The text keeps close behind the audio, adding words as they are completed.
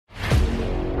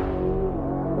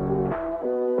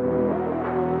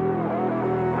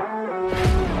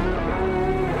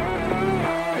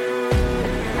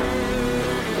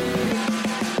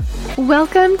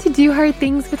Welcome to Do Hard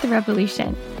Things with the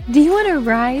Revolution. Do you want to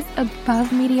rise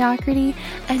above mediocrity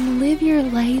and live your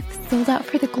life sold out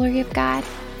for the glory of God?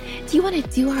 Do you want to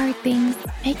do hard things,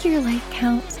 make your life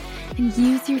count, and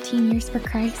use your teen years for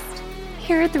Christ?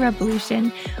 Here at the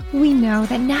Revolution, we know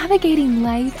that navigating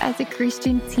life as a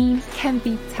Christian teen can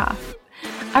be tough.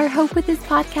 Our hope with this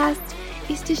podcast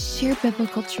is to share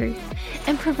biblical truth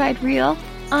and provide real,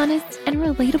 honest, and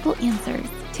relatable answers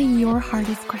to your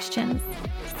hardest questions.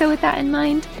 So with that in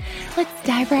mind, let's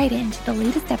dive right into the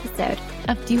latest episode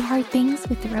of Do Hard Things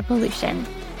with the Revolution.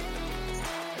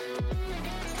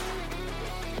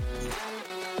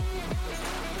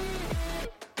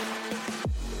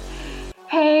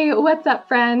 Hey, what's up,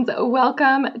 friends?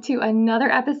 Welcome to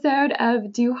another episode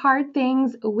of Do Hard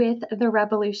Things with the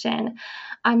Revolution.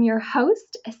 I'm your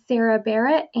host, Sarah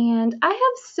Barrett, and I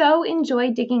have so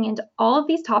enjoyed digging into all of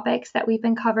these topics that we've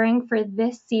been covering for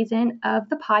this season of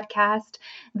the podcast,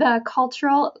 the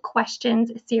Cultural Questions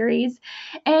series,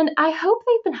 and I hope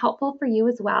they've been helpful for you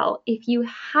as well. If you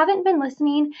haven't been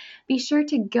listening, be sure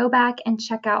to go back and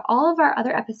check out all of our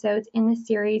other episodes in this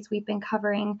series. We've been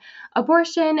covering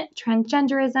abortion,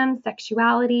 transgenderism,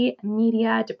 sexuality,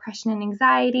 media, depression and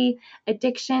anxiety,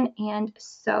 addiction, and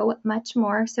so much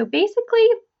more. So basically,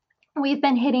 we've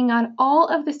been hitting on all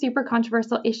of the super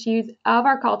controversial issues of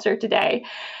our culture today.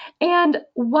 And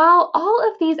while all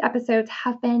of these episodes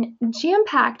have been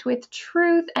jam-packed with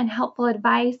truth and helpful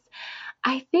advice,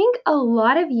 I think a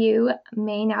lot of you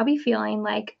may now be feeling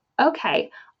like, okay,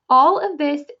 all of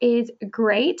this is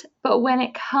great, but when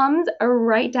it comes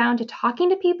right down to talking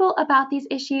to people about these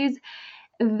issues,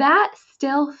 that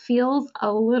still feels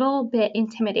a little bit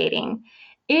intimidating.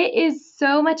 It is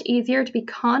so much easier to be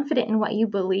confident in what you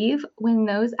believe when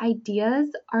those ideas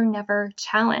are never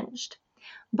challenged.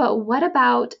 But what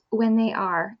about when they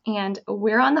are, and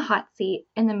we're on the hot seat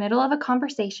in the middle of a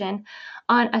conversation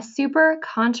on a super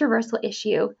controversial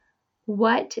issue?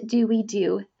 What do we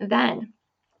do then?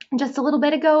 Just a little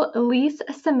bit ago, Elise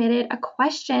submitted a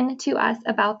question to us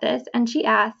about this, and she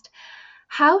asked,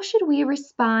 how should we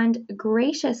respond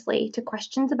graciously to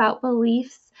questions about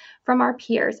beliefs from our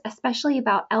peers, especially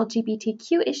about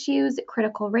LGBTQ issues,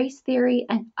 critical race theory,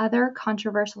 and other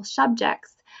controversial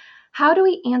subjects? How do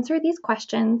we answer these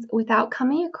questions without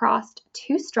coming across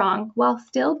too strong while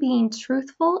still being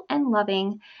truthful and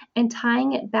loving and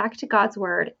tying it back to God's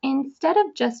word instead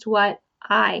of just what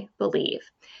I believe?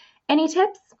 Any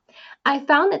tips? I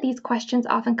found that these questions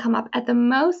often come up at the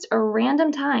most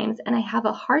random times, and I have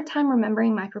a hard time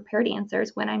remembering my prepared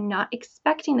answers when I'm not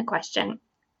expecting the question.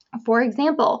 For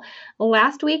example,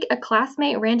 last week, a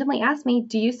classmate randomly asked me,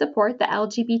 do you support the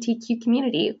LGBTQ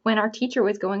community, when our teacher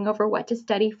was going over what to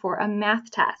study for a math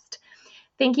test?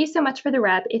 Thank you so much for the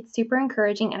rep. It's super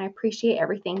encouraging, and I appreciate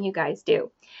everything you guys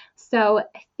do. So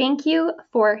thank you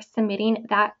for submitting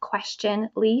that question,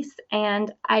 Lise.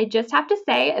 And I just have to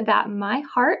say that my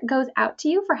heart goes out to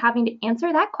you for having to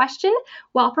answer that question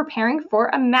while preparing for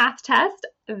a math test.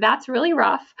 That's really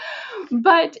rough.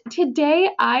 But today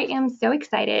I am so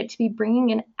excited to be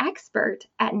bringing an expert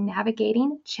at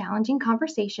navigating challenging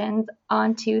conversations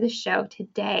onto the show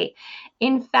today.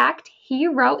 In fact, he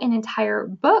wrote an entire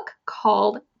book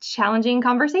called Challenging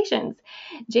Conversations.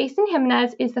 Jason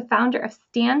Jimenez is the founder of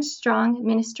Stand Strong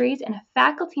Ministries and a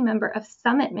faculty member of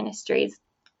Summit Ministries,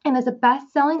 and is a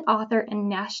best-selling author and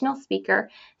national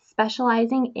speaker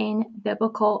specializing in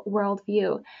biblical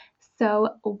worldview. So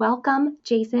welcome,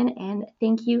 Jason, and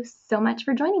thank you so much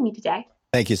for joining me today.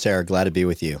 Thank you, Sarah. Glad to be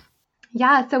with you.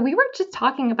 Yeah, so we were just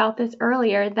talking about this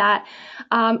earlier that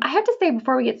I have to say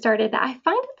before we get started that I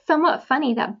find it somewhat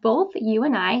funny that both you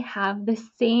and I have the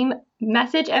same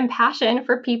message and passion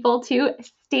for people to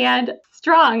stand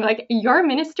strong. Like, your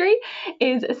ministry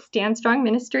is Stand Strong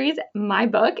Ministries. My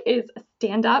book is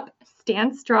Stand Up,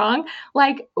 Stand Strong.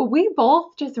 Like, we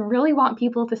both just really want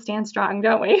people to stand strong,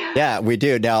 don't we? Yeah, we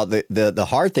do. Now, the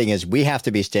hard thing is we have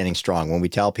to be standing strong when we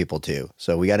tell people to.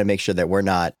 So we got to make sure that we're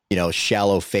not,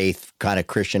 shallow faith kind of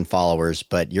Christian followers.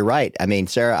 But you're right. I mean,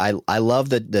 Sarah, I love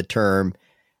the term.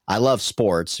 I love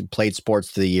sports, played sports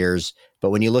through the years.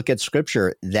 But when you look at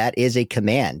scripture, that is a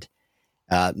command,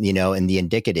 in the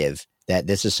indicative that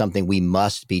this is something we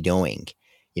must be doing.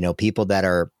 People that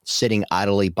are sitting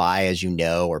idly by, as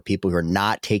or people who are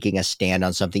not taking a stand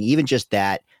on something, even just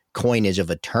that coinage of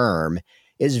a term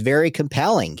is very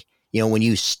compelling. When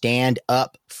you stand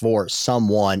up for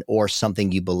someone or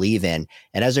something you believe in.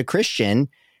 And as a Christian,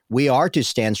 we are to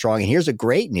stand strong. And here's the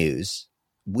great news.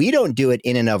 We don't do it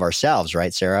in and of ourselves,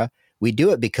 right, Sarah? We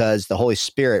do it because the Holy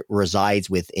Spirit resides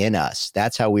within us.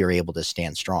 That's how we are able to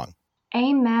stand strong.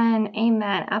 Amen.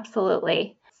 Amen.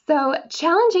 Absolutely. So,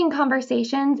 challenging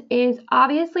conversations is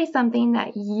obviously something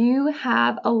that you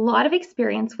have a lot of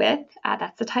experience with.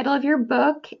 That's the title of your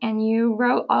book, and you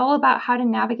wrote all about how to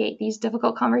navigate these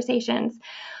difficult conversations.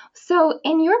 So,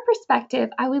 in your perspective,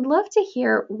 I would love to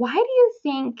hear, why do you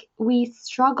think we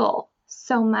struggle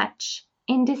so much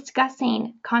in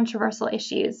discussing controversial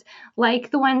issues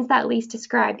like the ones that Lise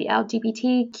described, the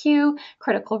LGBTQ,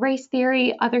 critical race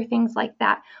theory, other things like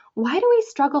that? Why do we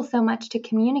struggle so much to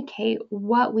communicate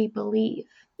what we believe?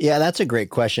 Yeah, that's a great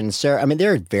question, Sarah. I mean,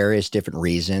 there are various different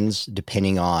reasons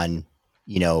depending on,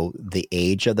 the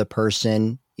age of the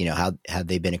person, how have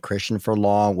they been a Christian for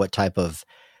long, what type of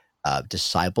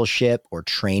discipleship or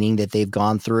training that they've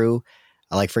gone through.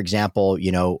 Like, for example,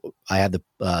 I have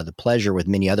the pleasure with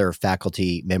many other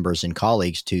faculty members and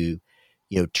colleagues to,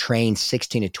 train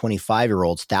 16 to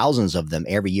 25-year-olds, thousands of them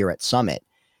every year at Summit.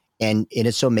 And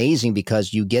it's so amazing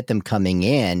because you get them coming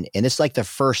in and it's like the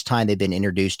first time they've been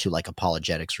introduced to like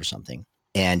apologetics or something.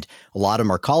 And a lot of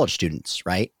them are college students,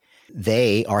 right?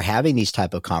 They are having these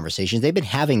type of conversations. They've been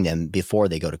having them before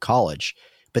they go to college,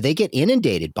 but they get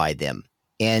inundated by them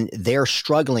and they're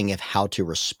struggling of how to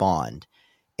respond.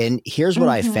 And here's what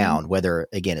I found, whether,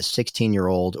 again, a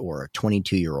 16-year-old or a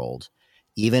 22-year-old,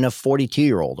 even a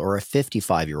 42-year-old or a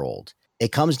 55-year-old,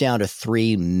 it comes down to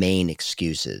three main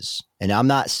excuses. And I'm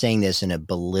not saying this in a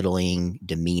belittling,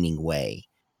 demeaning way,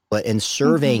 but in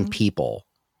surveying people,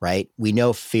 right, we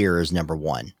know fear is number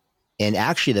one. And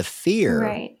actually the fear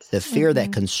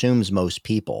that consumes most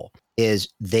people is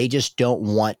they just don't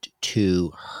want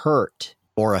to hurt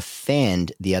or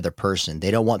offend the other person. They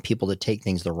don't want people to take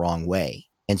things the wrong way.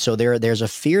 And so there's a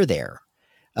fear there.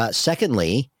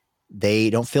 Secondly, they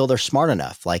don't feel they're smart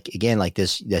enough. Like, again, like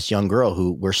this young girl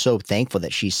who we're so thankful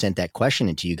that she sent that question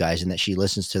into you guys and that she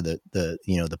listens to the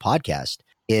podcast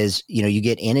is, you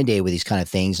get inundated with these kind of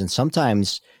things. And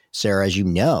sometimes, Sarah, as you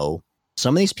know,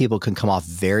 some of these people can come off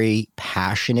very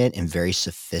passionate and very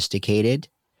sophisticated,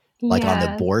 like on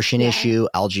the abortion issue,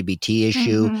 LGBT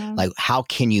issue. Like, how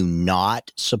can you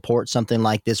not support something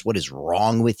like this? What is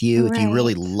wrong with you? If you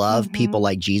really love people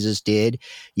like Jesus did,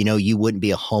 you wouldn't be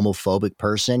a homophobic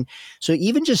person. So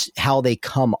even just how they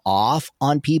come off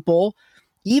on people,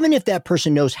 even if that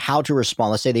person knows how to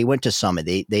respond, let's say they went to Summit,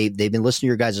 they've been listening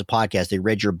to your guys' podcast, they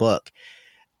read your book.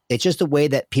 It's just the way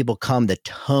that people come, the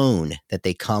tone that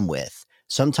they come with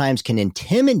sometimes can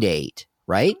intimidate,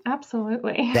 right?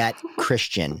 Absolutely. That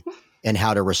Christian and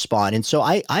how to respond. And so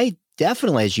I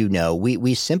definitely, as you know,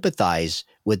 we sympathize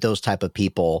with those type of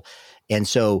people. And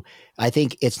so I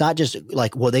think it's not just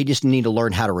like, well, they just need to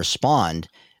learn how to respond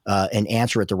and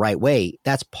answer it the right way.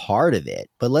 That's part of it.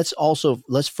 But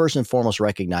let's first and foremost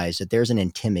recognize that there's an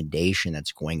intimidation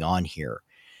that's going on here.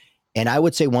 And I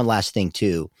would say one last thing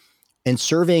too, in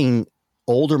serving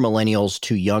older millennials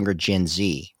to younger Gen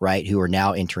Z, right, who are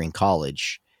now entering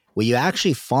college, what you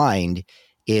actually find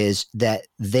is that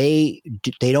they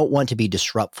don't want to be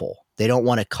disruptful. They don't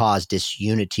want to cause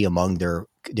disunity among their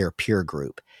peer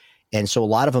group. And so a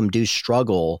lot of them do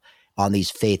struggle on these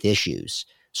faith issues.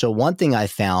 So one thing I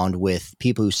found with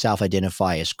people who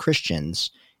self-identify as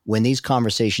Christians, when these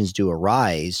conversations do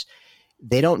arise,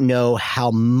 they don't know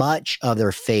how much of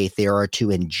their faith they are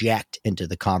to inject into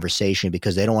the conversation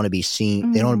because they don't want to be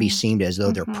seen. They don't want to be seen as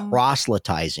though they're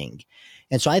proselytizing.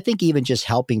 And so I think even just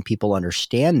helping people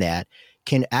understand that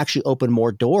can actually open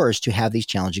more doors to have these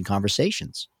challenging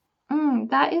conversations.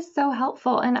 That is so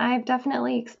helpful. And I've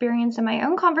definitely experienced in my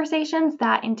own conversations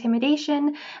that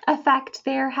intimidation effect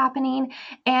there happening.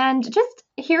 And just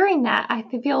hearing that, I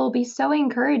feel will be so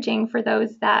encouraging for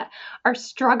those that are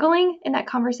struggling in that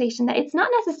conversation, that it's not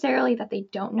necessarily that they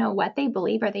don't know what they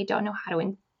believe or they don't know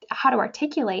how to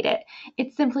articulate it.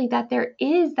 It's simply that there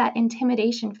is that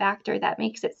intimidation factor that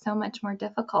makes it so much more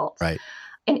difficult. Right.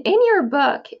 And in your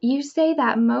book, you say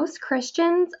that most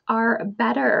Christians are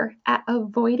better at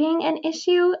avoiding an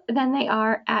issue than they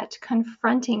are at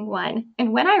confronting one.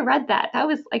 And when I read that, that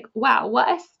was like, wow, what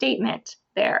a statement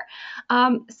there.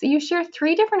 So you share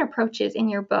three different approaches in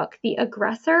your book: the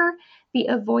aggressor, the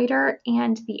avoider,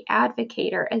 and the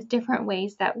advocator, as different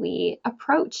ways that we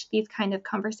approach these kind of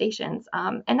conversations.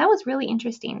 And that was really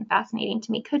interesting and fascinating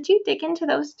to me. Could you dig into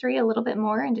those three a little bit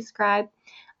more and describe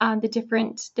the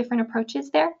different approaches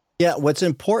there? Yeah, what's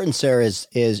important, Sarah, is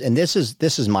and this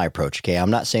is my approach. Okay, I'm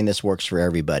not saying this works for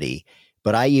everybody,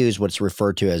 but I use what's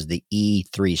referred to as the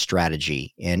E3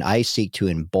 strategy, and I seek to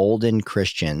embolden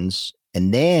Christians,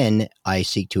 and then I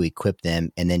seek to equip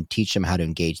them, and then teach them how to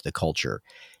engage the culture.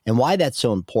 And why that's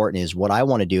so important is what I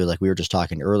want to do, like we were just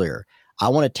talking earlier. I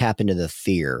want to tap into the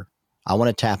fear. I want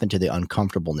to tap into the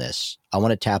uncomfortableness. I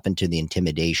want to tap into the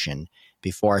intimidation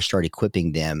before I start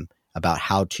equipping them about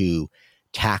how to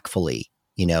tactfully,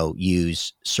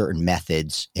 use certain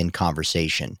methods in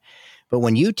conversation. But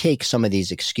when you take some of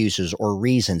these excuses or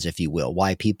reasons, if you will,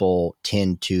 why people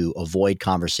tend to avoid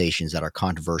conversations that are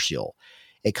controversial,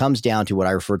 it comes down to what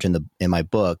I refer to in my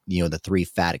book, the 3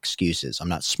 fat excuses. I'm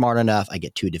not smart enough, I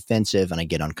get too defensive, and I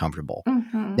get uncomfortable.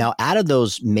 Mm-hmm. Now, out of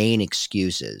those main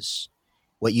excuses,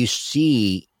 what you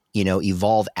see,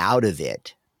 evolve out of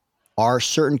it are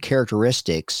certain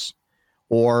characteristics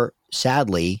or,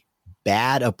 sadly,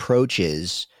 bad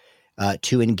approaches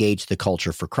to engage the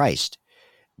culture for Christ.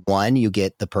 One, you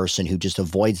get the person who just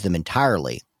avoids them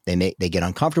entirely. They get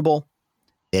uncomfortable.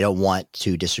 They don't want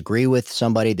to disagree with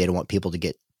somebody. They don't want people to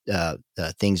get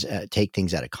take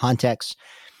things out of context.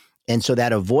 And so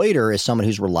that avoider is someone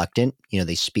who's reluctant.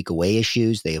 They speak away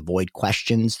issues. They avoid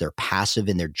questions. They're passive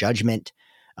in their judgment.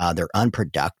 They're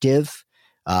unproductive.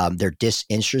 They're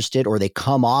disinterested, or they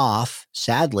come off,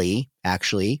 sadly,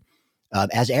 actually,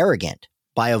 as arrogant.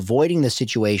 By avoiding the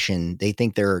situation, they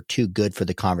think they're too good for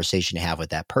the conversation to have with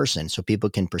that person, so people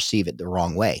can perceive it the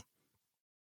wrong way.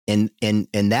 And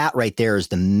that right there is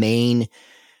the main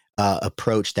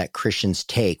approach that Christians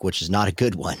take, which is not a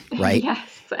good one, right? Yes,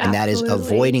 absolutely. And that is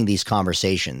avoiding these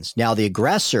conversations. Now, the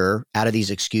aggressor, out of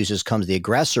these excuses comes the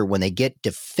aggressor when they get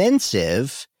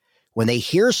defensive, when they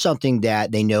hear something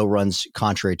that they know runs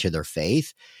contrary to their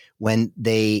faith, when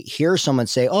they hear someone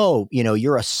say, "Oh,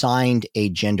 you're assigned a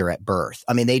gender at birth."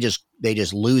 I mean, they just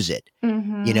lose it,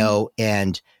 Mm-hmm.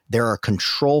 and they're a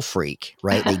control freak,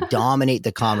 right? They dominate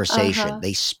the conversation. Uh-huh.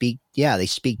 They speak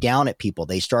down at people.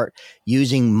 They start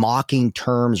using mocking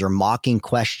terms or mocking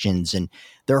questions, and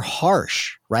they're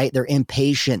harsh, right? They're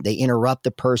impatient. They interrupt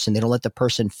the person. They don't let the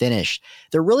person finish.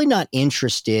 They're really not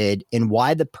interested in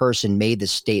why the person made the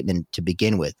statement to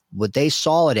begin with. What they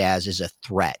saw it as is a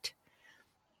threat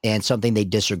and something they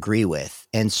disagree with.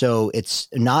 And so it's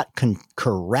not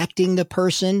correcting the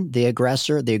person, the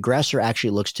aggressor. The aggressor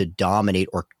actually looks to dominate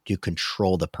or to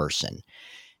control the person.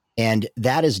 And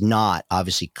that is not,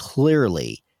 obviously,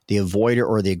 clearly the avoider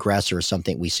or the aggressor is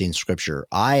something we see in Scripture.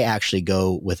 I actually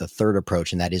go with a third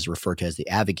approach, and that is referred to as the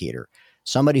advocator.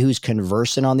 Somebody who's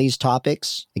conversant on these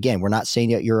topics. Again, we're not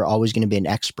saying that you're always going to be an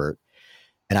expert.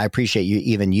 And I appreciate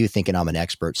you thinking I'm an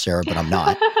expert, Sarah, but I'm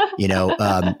not,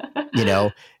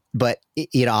 but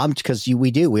I'm because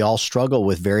we all struggle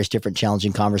with various different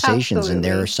challenging conversations. Absolutely. And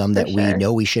there are some that we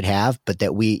know we should have, but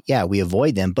that we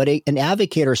avoid them. But an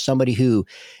advocator is somebody who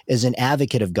is an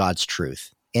advocate of God's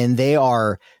truth. And they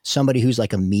are somebody who's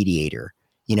like a mediator.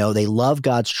 They love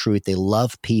God's truth. They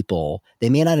love people. They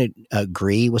may not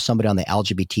agree with somebody on the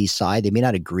LGBT side. They may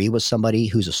not agree with somebody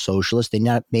who's a socialist. They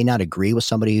may not agree with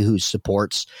somebody who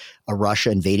supports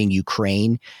Russia invading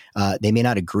Ukraine. They may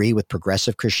not agree with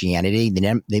progressive Christianity.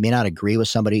 They may not agree with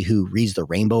somebody who reads the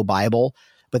Rainbow Bible,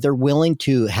 but they're willing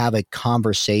to have a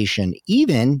conversation,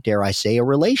 even, dare I say, a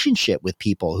relationship with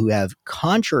people who have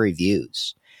contrary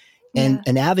views. And Yes.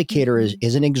 an advocator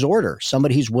is an exhorter,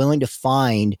 somebody who's willing to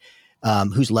find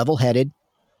who's level-headed,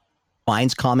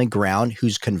 finds common ground,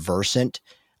 who's conversant.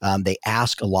 They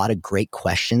ask a lot of great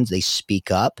questions. They speak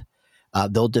up.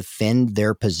 They'll defend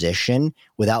their position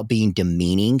without being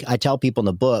demeaning. I tell people in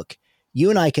the book, you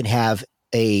and I can have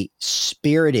a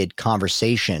spirited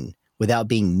conversation without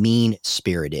being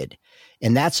mean-spirited.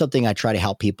 And that's something I try to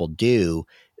help people do.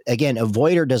 Again,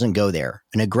 avoider doesn't go there.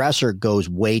 An aggressor goes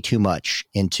way too much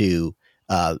into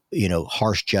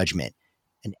harsh judgment.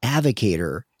 An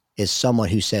advocator is someone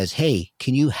who says, "Hey,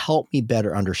 can you help me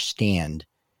better understand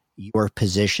your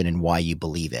position and why you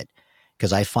believe it?"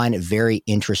 Because I find it very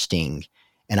interesting,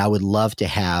 and I would love to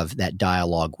have that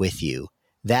dialogue with you.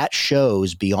 That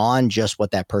shows beyond just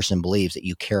what that person believes that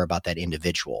you care about that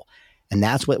individual. And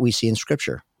that's what we see in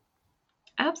Scripture.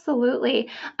 Absolutely.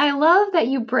 I love that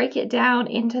you break it down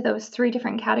into those 3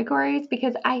 different categories,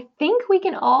 because I think we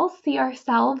can all see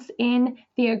ourselves in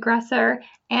the aggressor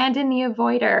and in the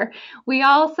avoider. We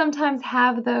all sometimes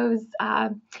have those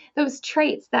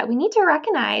traits that we need to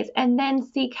recognize and then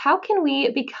seek, how can we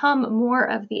become more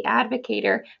of the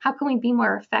advocator? How can we be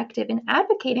more effective in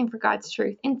advocating for God's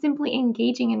truth and simply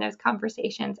engaging in those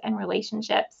conversations and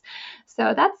relationships?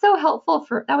 So that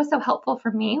was so helpful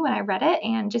for me when I read it,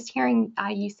 and just hearing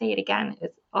you say it again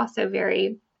is also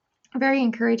very, very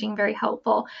encouraging, very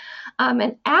helpful.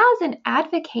 And as an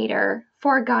advocator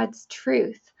for God's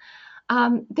truth,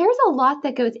 there's a lot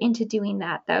that goes into doing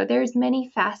that, though. There's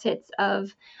many facets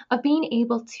of being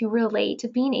able to relate,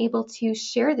 of being able to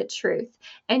share the truth.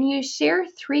 And you share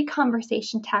 3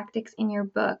 conversation tactics in your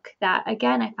book that,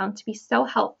 again, I found to be so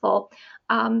helpful.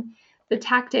 The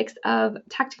tactic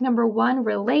number 1,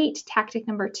 relate. Tactic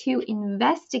number 2,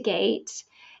 investigate.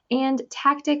 and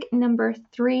tactic number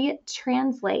 3,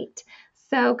 translate.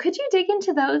 So could you dig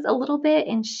into those a little bit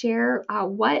and share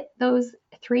what those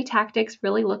 3 tactics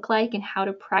really look like and how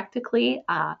to practically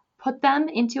put them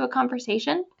into a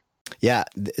conversation? Yeah.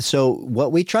 So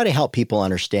what we try to help people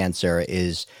understand, Sarah,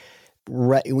 is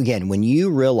again, when you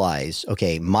realize,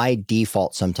 okay, my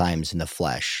default sometimes in the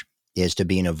flesh is to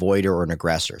be an avoider or an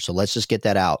aggressor. So let's just get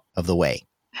that out of the way,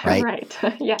 right? Right.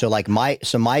 Yeah. So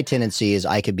my tendency is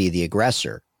I could be the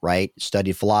aggressor, right?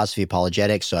 Studied philosophy,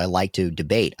 apologetics. So I like to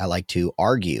debate. I like to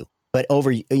argue. But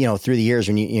over, through the years,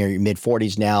 when you're mid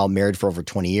 40s now, married for over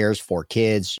 20 years, 4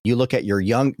 kids, you look at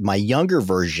my younger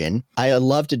version, I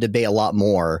love to debate a lot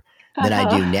more than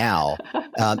I do now.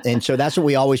 And so that's what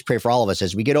we always pray for all of us.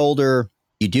 As we get older,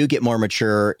 you do get more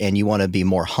mature and you want to be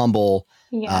more humble,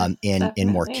 Yes, and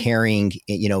more caring,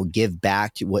 give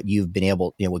back to what you've been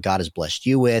able, what God has blessed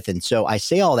you with. And so I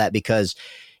say all that because,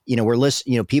 people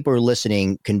who are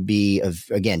listening can be of,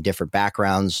 again, different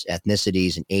backgrounds,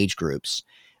 ethnicities, and age groups.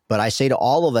 But I say to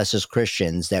all of us as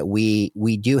Christians that we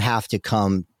do have to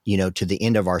come, to the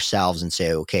end of ourselves and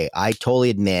say, okay, I totally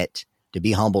admit, to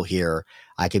be humble here,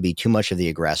 I could be too much of the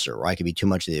aggressor, or I could be too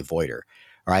much of the avoider.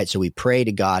 All right. So we pray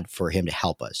to God for him to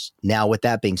help us. Now, with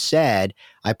that being said,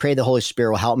 I pray the Holy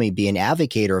Spirit will help me be an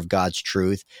advocator of God's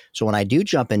truth. So when I do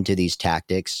jump into these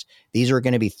tactics, these are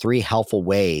going to be 3 helpful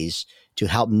ways to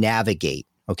help navigate.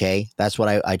 Okay. That's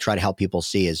what I try to help people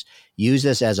see, is use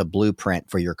this as a blueprint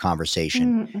for your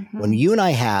conversation. Mm-hmm. When you and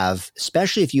I have,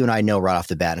 especially if you and I know right off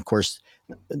the bat, and of course,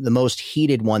 the most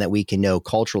heated one that we can know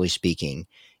culturally speaking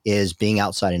is being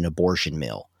outside an abortion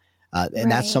mill.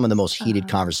 And that's some of the most heated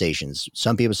conversations.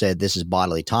 Some people say this is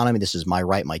bodily autonomy. This is my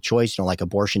right, my choice. Like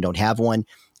abortion, don't have one.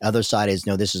 Other side is,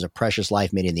 no, this is a precious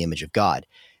life made in the image of God.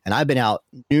 And I've been out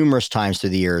numerous times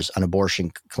through the years on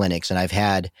abortion clinics, and I've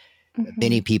had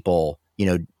many people,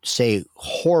 say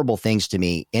horrible things to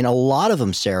me. And a lot of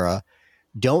them, Sarah,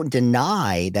 don't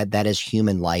deny that that is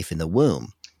human life in the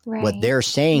womb. Right. What they're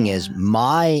saying is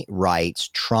my rights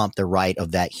trump the right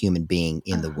of that human being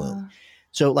in the womb.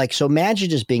 So imagine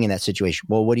just being in that situation.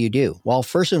 Well, what do you do? Well,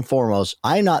 first and foremost,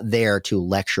 I'm not there to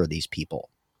lecture these people.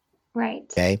 Right.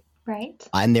 Okay. Right.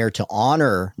 I'm there to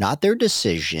honor not their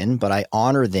decision, but I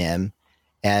honor them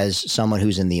as someone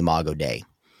who's in the Imago Dei.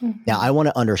 Now, I want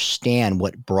to understand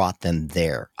what brought them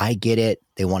there. I get it.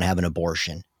 They want to have an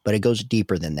abortion, but it goes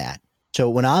deeper than that.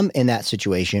 So when I'm in that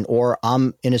situation, or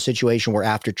I'm in a situation where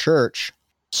after church,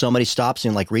 somebody stops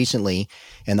in, like recently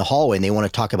in the hallway, and they want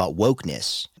to talk about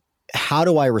wokeness, how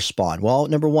do I respond? Well,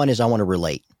 number one is I want to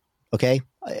relate. Okay.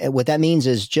 What that means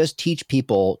is just teach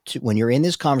people to, when you're in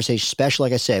this conversation,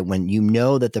 especially like I said, when you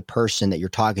know that the person that you're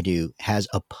talking to has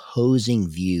opposing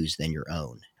views than your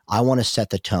own, I want to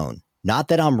set the tone. Not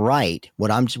that I'm right. What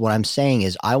I'm saying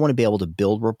is I want to be able to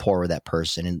build rapport with that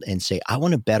person and say, I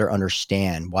want to better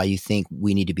understand why you think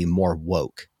we need to be more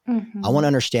woke. I want to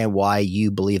understand why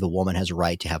you believe a woman has a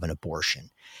right to have an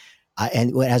abortion.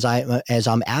 And as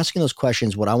I'm asking those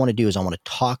questions, what I want to do is I want to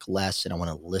talk less and I want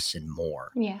to listen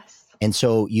more. Yes. And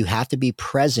so you have to be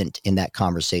present in that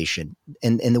conversation.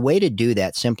 And the way to do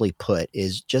that, simply put,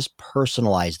 is just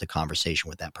personalize the conversation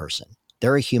with that person.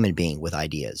 They're a human being with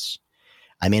ideas.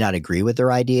 I may not agree with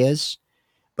their ideas,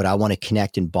 but I want to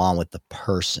connect and bond with the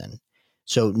person.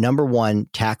 So number one,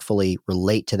 tactfully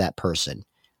relate to that person.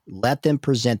 Let them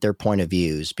present their point of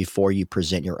views before you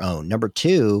present your own. Number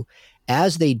two,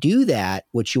 as they do that,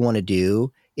 what you want to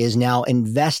do is now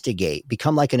investigate,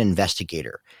 become like an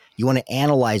investigator. You want to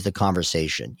analyze the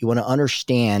conversation. You want to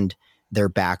understand their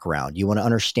background. You want to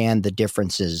understand the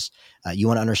differences. You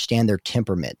want to understand their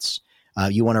temperaments.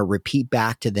 You want to repeat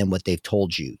back to them what they've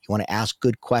told you. You want to ask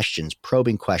good questions,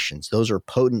 probing questions. Those are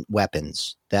potent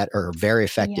weapons that are very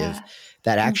effective,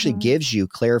 that actually gives you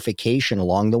clarification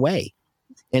along the way.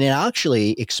 And it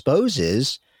actually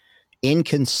exposes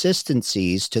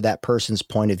inconsistencies to that person's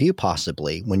point of view,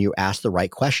 possibly, when you ask the right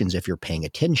questions, if you're paying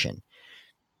attention.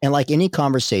 And like any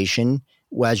conversation,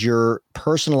 as you're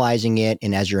personalizing it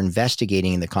and as you're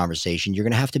investigating in the conversation, you're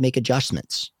going to have to make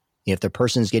adjustments. If the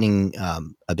person's getting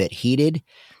a bit heated,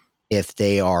 if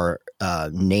they are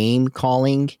name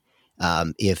calling,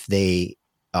 if they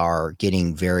are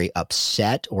getting very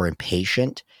upset or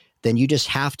impatient, then you just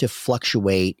have to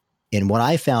fluctuate. And what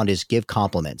I found is give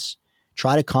compliments.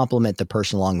 Try to compliment the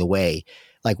person along the way.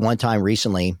 Like one time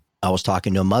recently, I was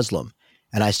talking to a Muslim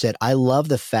and I said, I love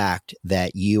the fact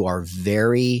that you are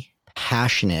very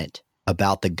passionate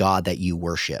about the God that you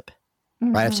worship.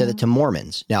 Right? I've said it to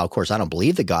Mormons. Now, of course, I don't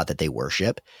believe the God that they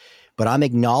worship, but I'm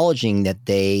acknowledging that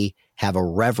they have a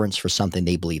reverence for something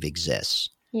they believe exists.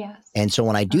 Yes. And so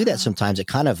when I do that, sometimes it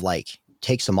kind of like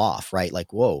takes them off, right?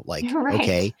 Like, whoa, like, Right.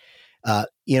 okay.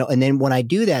 And then when I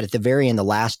do that at the very end, the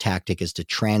last tactic is to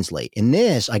translate. And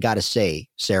this, I got to say,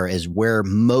 Sarah, is where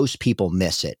most people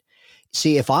miss it.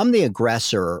 See, if I'm the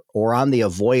aggressor or I'm the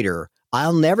avoider,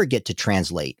 I'll never get to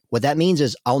translate. What that means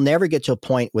is I'll never get to a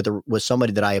point with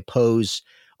somebody that I oppose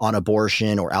on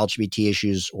abortion or LGBT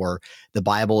issues, or the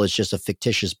Bible is just a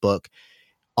fictitious book.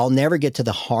 I'll never get to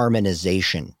the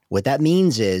harmonization. What that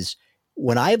means is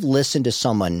when I've listened to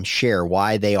someone share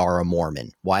why they are a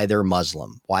Mormon, why they're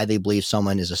Muslim, why they believe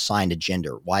someone is assigned a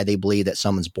gender, why they believe that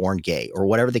someone's born gay, or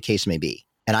whatever the case may be,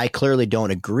 and I clearly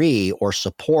don't agree or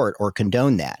support or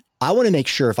condone that, I want to make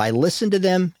sure if I listened to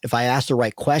them, if I asked the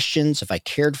right questions, if I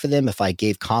cared for them, if I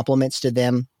gave compliments to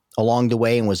them along the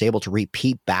way and was able to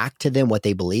repeat back to them what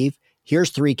they believe,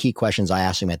 here's 3 key questions I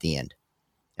ask them at the end.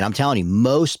 And I'm telling you,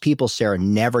 most people, Sarah,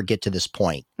 never get to this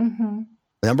point. Mm-hmm.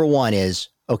 Number 1 is,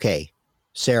 okay,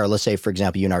 Sarah, let's say, for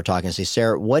example, you and I are talking and say,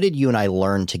 Sarah, what did you and I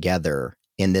learn together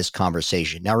in this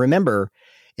conversation? Now, remember,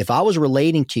 if I was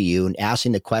relating to you and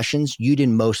asking the questions, you did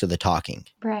most of the talking.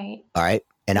 Right. All right.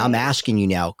 And I'm asking you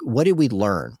now, what did we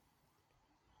learn?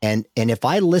 And if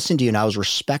I listened to you and I was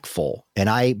respectful and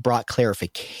I brought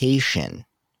clarification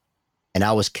and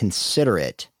I was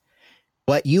considerate,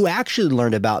 what you actually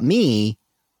learned about me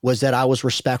was that I was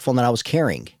respectful and that I was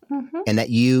caring, and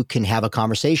that you can have a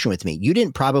conversation with me. You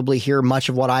didn't probably hear much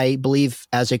of what I believe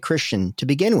as a Christian to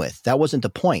begin with. That wasn't the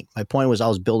point. My point was I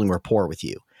was building rapport with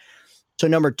you. So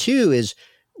number 2 is,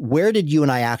 where did you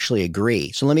and I actually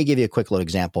agree? So let me give you a quick little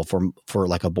example for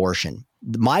like abortion.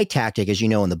 My tactic, as you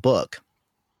know in the book,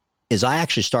 is I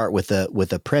actually start with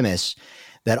a premise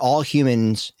that all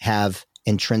humans have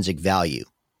intrinsic value.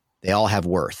 They all have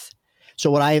worth. So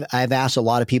what I've asked a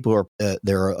lot of people who are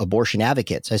they're abortion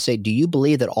advocates, I say, do you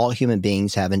believe that all human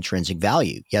beings have intrinsic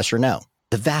value? Yes or no?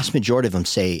 The vast majority of them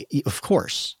say, of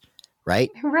course, right?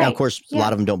 Now, of course, a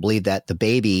lot of them don't believe that the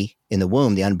baby in the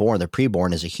womb, the unborn, the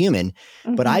preborn, is a human.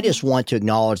 But I just want to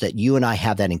acknowledge that you and I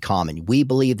have that in common. We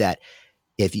believe that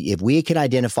if we can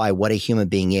identify what a human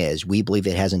being is, we believe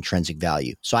it has intrinsic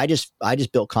value. So I just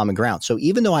built common ground. So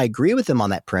even though I agree with them on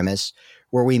that premise,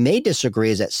 where we may disagree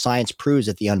is that science proves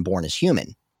that the unborn is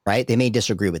human, right? They may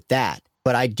disagree with that.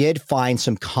 But I did find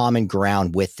some common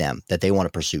ground with them, that they want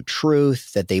to pursue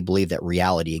truth, that they believe that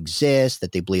reality exists,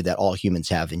 that they believe that all humans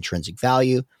have intrinsic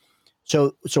value.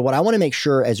 So what I want to make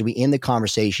sure as we end the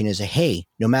conversation is, hey,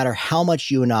 no matter how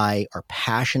much you and I are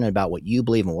passionate about what you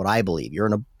believe and what I believe, you're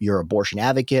an abortion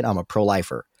advocate, I'm a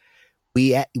pro-lifer,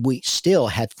 we still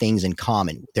have things in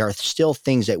common. There are still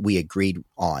things that we agreed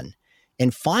on.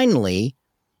 And finally,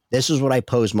 this is what I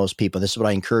pose most people. This is what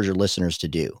I encourage your listeners to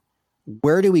do.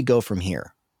 Where do we go from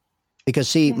here? Because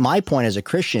see, my point as a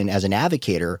Christian, as an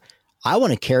advocator, I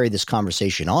want to carry this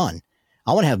conversation on.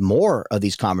 I want to have more of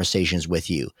these conversations with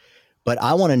you, but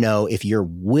I want to know if you're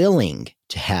willing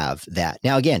to have that.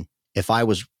 Now, again, if I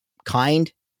was kind,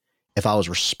 if I was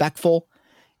respectful,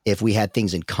 if we had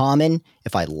things in common,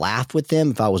 if I laughed with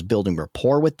them, if I was building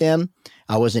rapport with them,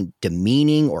 I wasn't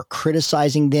demeaning or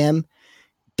criticizing them,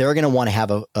 they're going to want to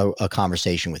have a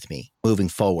conversation with me moving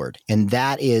forward. And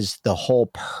that is the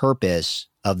whole purpose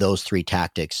of those 3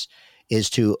 tactics, is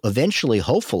to eventually,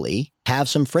 hopefully, have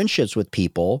some friendships with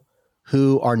people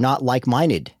who are not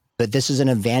like-minded. But this is an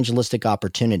evangelistic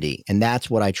opportunity. And that's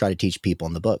what I try to teach people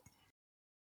in the book.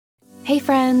 Hey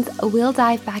friends, we'll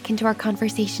dive back into our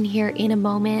conversation here in a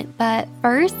moment, but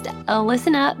first,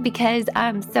 listen up because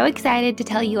I'm so excited to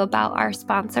tell you about our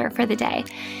sponsor for the day.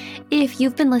 If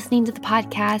you've been listening to the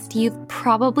podcast, you've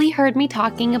probably heard me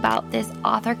talking about this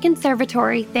author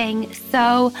conservatory thing.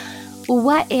 So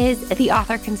what is the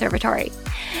author conservatory?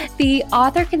 The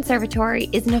Author Conservatory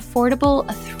is an affordable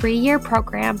 3-year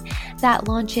program that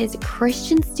launches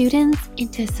Christian students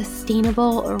into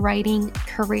sustainable writing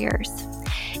careers.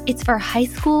 It's for high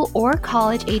school or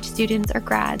college age students or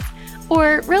grads,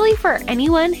 or really for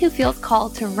anyone who feels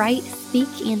called to write, speak,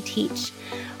 and teach,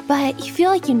 but you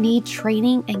feel like you need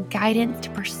training and guidance to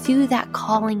pursue that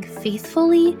calling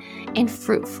faithfully and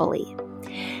fruitfully.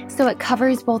 So it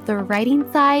covers both the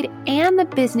writing side and the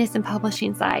business and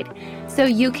publishing side, so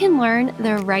you can learn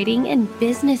the writing and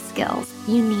business skills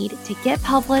you need to get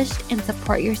published and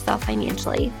support yourself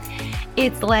financially.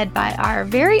 It's led by our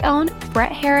very own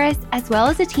Brett Harris, as well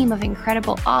as a team of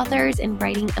incredible authors and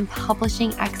writing and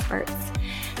publishing experts.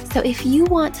 So if you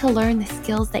want to learn the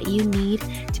skills that you need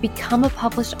to become a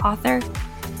published author,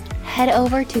 head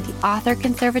over to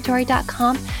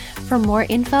theauthorconservatory.com for more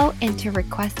info and to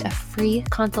request a free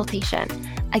consultation.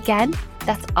 Again,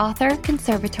 that's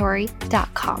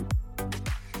authorconservatory.com.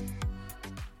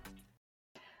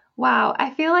 Wow,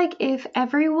 I feel like if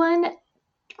everyone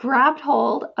grabbed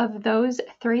hold of those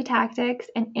 3 tactics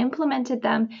and implemented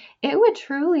them, it would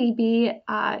truly be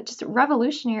just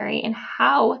revolutionary in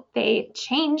how they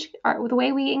change the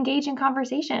way we engage in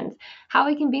conversations, how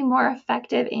we can be more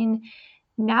effective in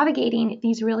navigating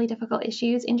these really difficult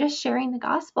issues and just sharing the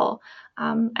gospel.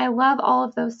 I love all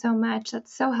of those so much.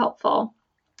 That's so helpful.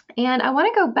 And I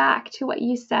want to go back to what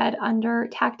you said under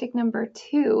tactic number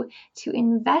 2, to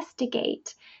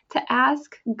investigate, to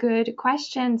ask good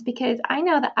questions, because I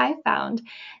know that I found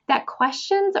that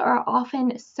questions are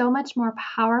often so much more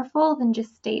powerful than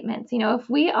just statements. If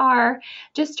we are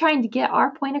just trying to get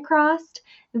our point across,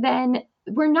 then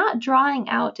we're not drawing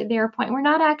out their point. We're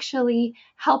not actually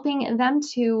helping them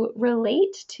to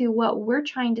relate to what we're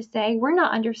trying to say. We're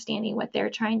not understanding what they're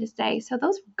trying to say. So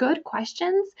those good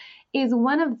questions is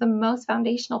one of the most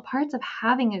foundational parts of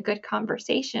having a good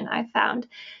conversation, I've found.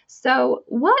 So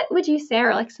what would you say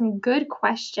are like some good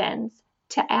questions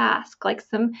to ask, like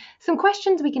some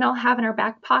questions we can all have in our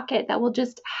back pocket that will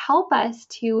just help us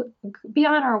to be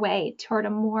on our way toward a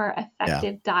more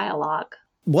effective dialogue?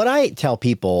 What I tell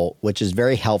people, which is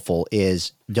very helpful,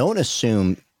 is don't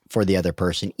assume for the other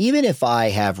person. Even if I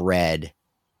have read,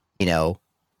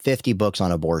 50 books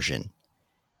on abortion,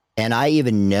 and I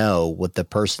even know what the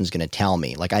person's going to tell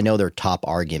me, like I know their top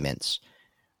arguments,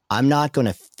 I'm not going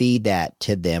to feed that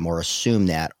to them or assume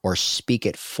that or speak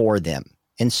it for them.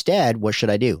 Instead, what should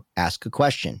I do? Ask a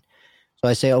question. So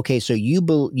I say, okay, so you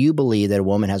believe that a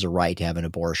woman has a right to have an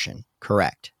abortion.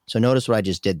 Correct. So notice what I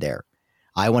just did there.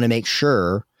 I want to make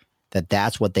sure that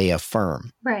that's what they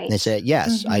affirm. Right. And they say,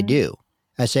 yes, I do.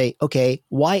 I say, okay,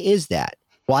 why is that?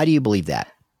 Why do you believe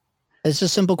that? It's a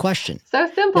simple question. So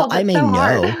simple, but I may so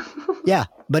know. hard. Yeah,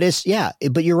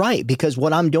 but you're right, because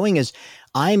what I'm doing is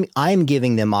I'm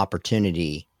giving them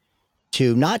opportunity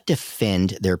to not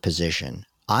defend their position.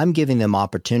 I'm giving them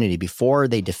opportunity before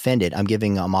they defend it. I'm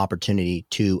giving them opportunity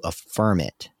to affirm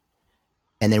it.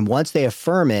 And then once they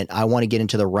affirm it, I want to get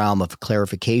into the realm of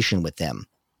clarification with them.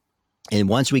 And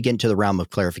once we get into the realm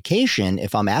of clarification,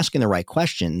 if I'm asking the right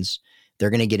questions, they're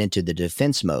going to get into the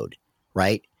defense mode,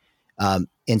 right?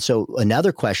 And so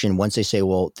another question, once they say,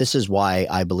 well, this is why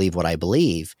I believe what I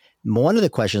believe, one of the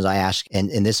questions I ask, and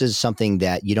this is something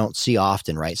that you don't see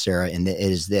often, right, Sarah? And it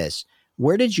is this: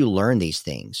 where did you learn these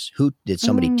things? Who did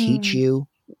somebody teach you?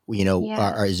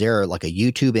 Or is there like a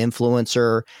YouTube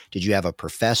influencer? Did you have a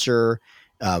professor?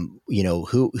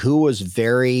 Who was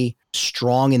very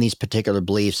strong in these particular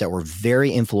beliefs that were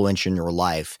very influential in your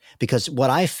life? Because what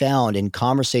I found in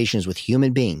conversations with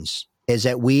human beings is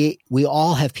that we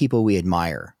all have people we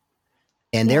admire.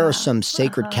 And there are some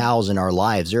sacred cows in our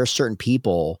lives. There are certain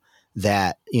people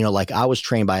that, like I was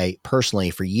trained by personally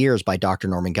for years by Dr.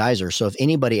 Norman Geiser. So if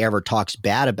anybody ever talks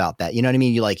bad about that, you know what I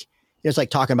mean? It's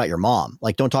like talking about your mom.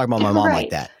 Like, don't talk about my mom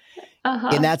like that.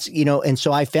 And that's, and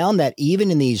so I found that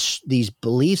even in these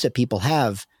beliefs that people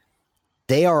have,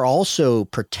 they are also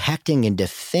protecting and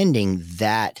defending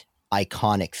that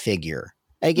iconic figure.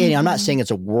 Again, I'm not saying it's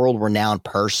a world-renowned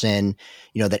person,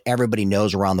 that everybody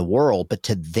knows around the world, but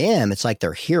to them, it's like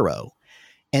their hero.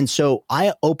 And so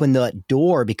I open that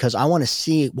door because I want to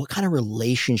see what kind of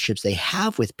relationships they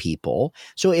have with people.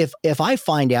 So if I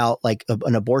find out like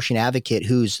an abortion advocate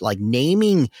who's like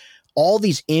naming all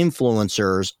these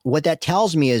influencers, what that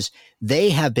tells me is they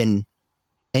have been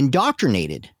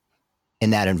indoctrinated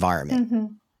in that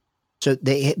environment. So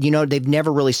they've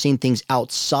never really seen things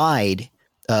outside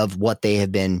of what they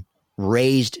have been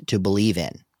raised to believe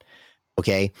in.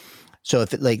 Okay. So if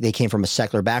they came from a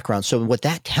secular background. So what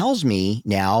that tells me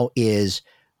now is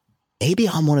maybe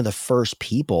I'm one of the first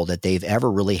people that they've ever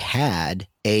really had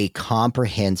a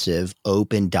comprehensive,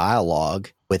 open dialogue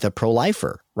with a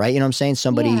pro-lifer, right? You know what I'm saying?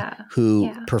 Somebody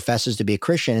who professes to be a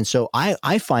Christian. And so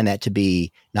I find that to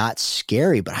be not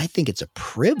scary, but I think it's a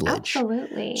privilege.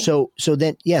 Absolutely. So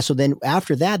then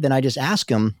after that, then I just ask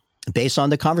them based on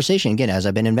the conversation, again, as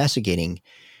I've been investigating,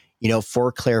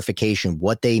 for clarification,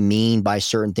 what they mean by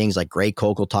certain things, like Greg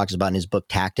Koukl talks about in his book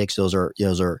Tactics. Those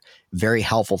are very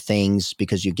helpful things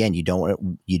because again, you don't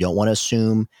want to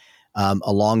assume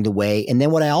along the way. And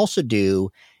then what I also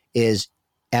do is,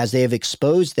 as they have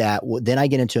exposed that, then I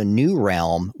get into a new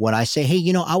realm when I say, hey,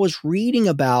 I was reading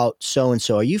about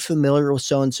so-and-so. Are you familiar with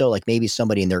so-and-so? Like maybe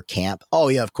somebody in their camp. Oh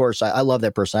yeah, of course. I love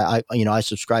that person. I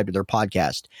subscribe to their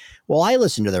podcast. Well, I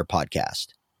listen to their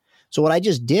podcast. So what I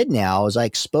just did now is I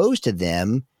exposed to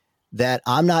them that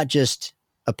I'm not just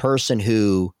a person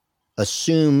who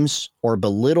assumes or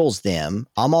belittles them.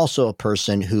 I'm also a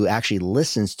person who actually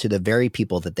listens to the very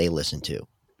people that they listen to,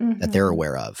 that they're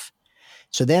aware of.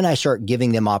 So then I start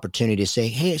giving them opportunity to say,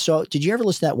 hey, so did you ever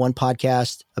listen to that one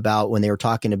podcast about when they were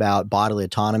talking about bodily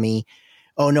autonomy?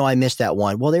 Oh, no, I missed that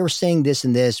one. Well, they were saying this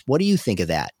and this. What do you think of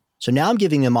that? So now I'm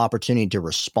giving them opportunity to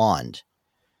respond.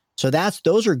 So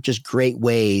those are just great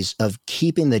ways of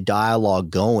keeping the dialogue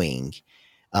going.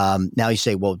 Now you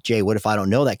say, well, Jay, what if I don't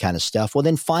know that kind of stuff? Well,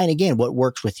 then find again what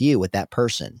works with you, with that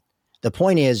person. The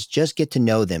point is just get to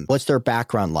know them. What's their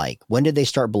background like? When did they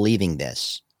start believing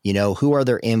this? Who are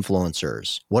their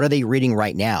influencers? What are they reading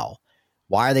right now?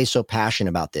 Why are they so passionate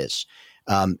about this?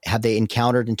 Have they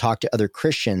encountered and talked to other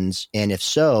Christians? And if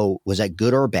so, was that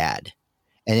good or bad?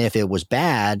 And if it was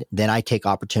bad, then I take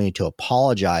opportunity to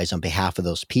apologize on behalf of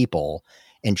those people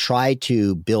and try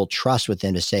to build trust with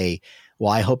them to say,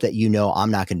 well, I hope that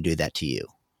I'm not going to do that to you.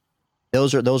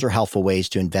 Those are helpful ways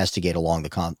to investigate along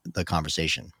the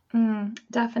conversation.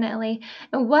 Definitely.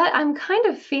 And what I'm kind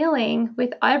of feeling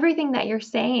with everything that you're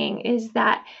saying is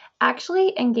that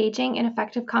actually engaging in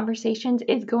effective conversations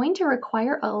is going to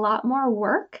require a lot more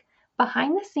work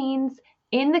behind the scenes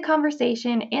in the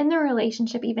conversation, in the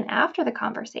relationship, even after the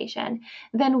conversation,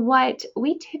 than what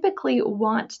we typically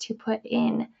want to put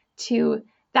in to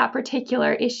that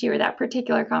particular issue or that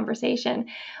particular conversation.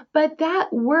 But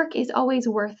that work is always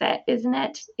worth it, isn't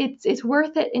it? It's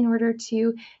worth it in order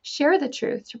to share the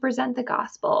truth, to present the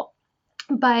gospel.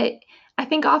 But I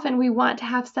think often we want to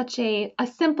have such a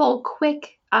simple,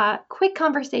 quick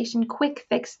conversation, quick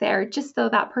fix there, just so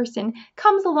that person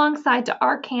comes alongside to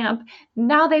our camp.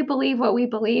 Now they believe what we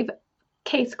believe.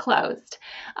 Case closed.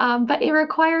 But it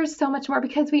requires so much more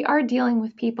because we are dealing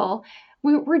with people.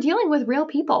 We're dealing with real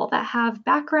people that have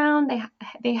background.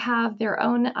 They have their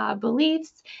own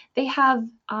beliefs. They have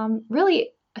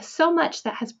really so much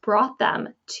that has brought them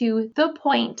to the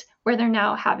point where they're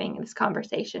now having this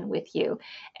conversation with you.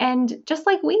 And just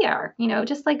like we are,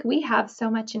 just like we have so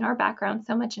much in our background,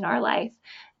 so much in our life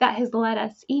that has led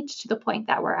us each to the point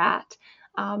that we're at.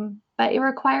 But it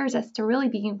requires us to really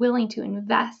be willing to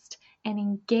invest and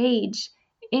engage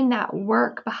in that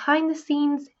work behind the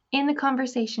scenes, in the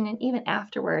conversation, and even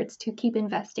afterwards to keep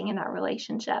investing in that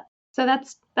relationship. So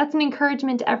that's an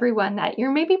encouragement to everyone that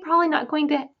you're maybe probably not going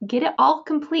to get it all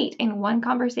complete in one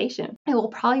conversation. It will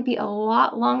probably be a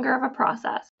lot longer of a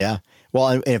process. Yeah. Well,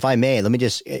 and if I may, let me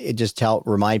just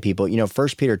remind people, 1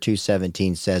 Peter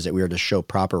 2:17 says that we are to show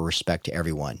proper respect to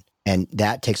everyone. And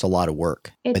that takes a lot of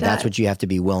work, but that's what you have to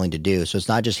be willing to do. So it's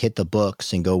not just hit the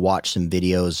books and go watch some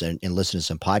videos and listen to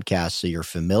some podcasts so you're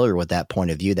familiar with that point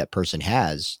of view that person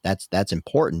has. That's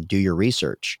important. Do your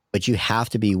research, but you have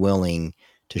to be willing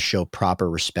to show proper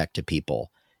respect to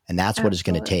people. And that's what it's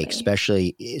going to take,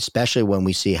 especially when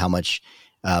we see how much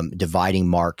dividing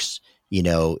marks, in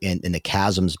the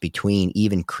chasms between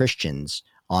even Christians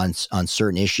on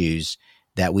certain issues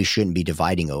that we shouldn't be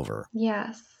dividing over.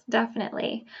 Yes.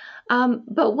 Definitely.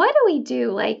 But what do we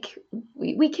do? Like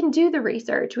we can do the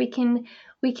research. We can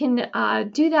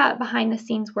do that behind the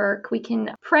scenes work. We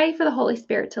can pray for the Holy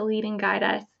Spirit to lead and guide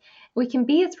us. We can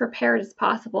be as prepared as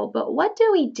possible. But what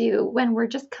do we do when we're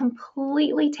just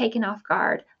completely taken off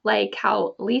guard? Like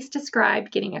how Lise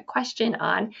described getting a question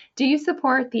on, do you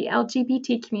support the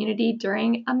LGBT community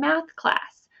during a math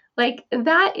class? Like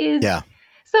that is... Yeah.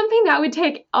 Something that would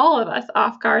take all of us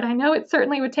off guard. I know it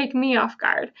certainly would take me off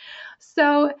guard.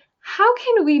 So how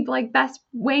can we, best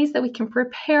ways that we can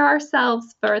prepare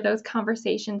ourselves for those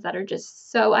conversations that are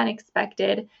just so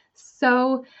unexpected,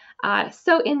 so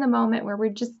in the moment where we're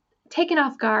just taken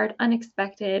off guard,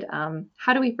 unexpected?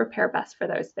 How do we prepare best for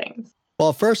those things?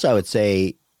 Well, first I would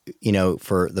say,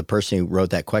 for the person who wrote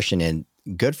that question, and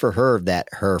good for her that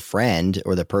her friend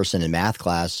or the person in math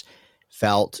class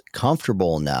felt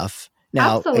comfortable enough.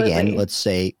 Now, Absolutely. Again, let's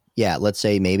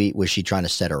say maybe was she trying to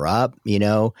set her up,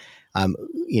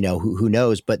 who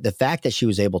knows? But the fact that she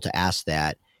was able to ask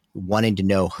that, wanting to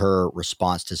know her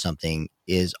response to something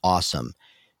is awesome.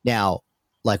 Now,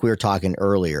 like we were talking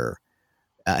earlier,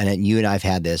 and you and I've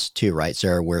had this too, right,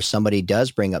 Sarah, where somebody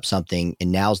does bring up something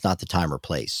and now's not the time or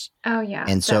place. Oh, yeah.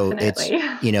 And so definitely.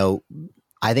 It's,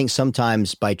 I think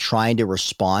sometimes by trying to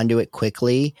respond to it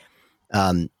quickly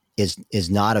is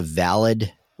not a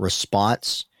valid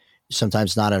response,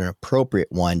 sometimes not an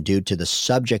appropriate one due to the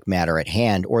subject matter at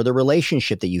hand or the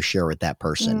relationship that you share with that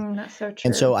person. That's so true.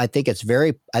 And so I think it's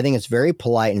very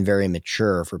polite and very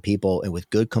mature for people and with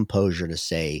good composure to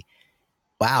say,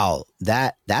 wow,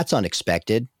 that's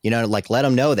unexpected, let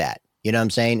them know that, you know what I'm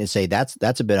saying? And say,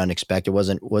 that's a bit unexpected.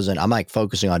 I'm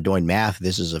focusing on doing math.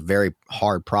 This is a very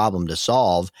hard problem to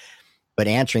solve, but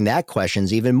answering that question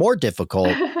is even more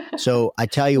difficult. So I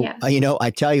tell you, yeah.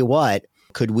 I tell you what,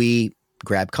 could we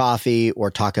grab coffee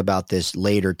or talk about this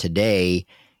later today,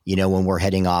 when we're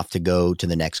heading off to go to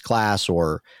the next class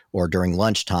or during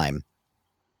lunchtime,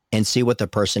 and see what the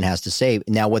person has to say.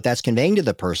 Now, what that's conveying to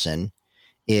the person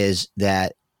is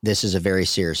that this is a very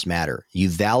serious matter. You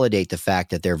validate the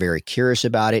fact that they're very curious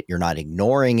about it. You're not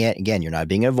ignoring it. Again, you're not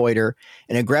being an avoider.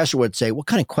 An aggressor would say, what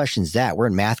kind of question is that? We're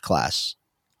in math class,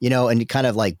 and it kind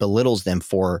of like belittles them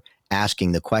for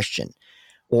asking the question.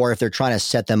 Or if they're trying to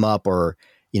set them up or,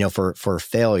 for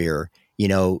failure,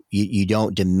 you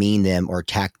don't demean them or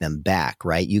attack them back,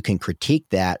 right? You can critique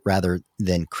that rather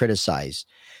than criticize.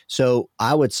 So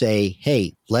I would say,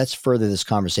 hey, let's further this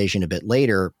conversation a bit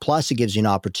later. Plus, it gives you an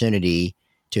opportunity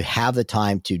to have the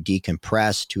time to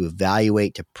decompress, to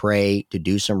evaluate, to pray, to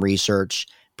do some research,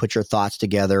 put your thoughts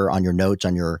together on your notes,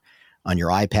 on your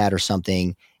iPad or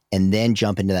something, and then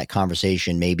jump into that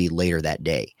conversation maybe later that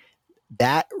day.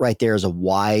 That right there is a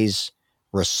wise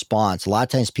response. A lot of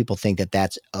times people think that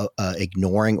that's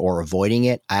ignoring or avoiding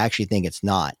it. I actually think it's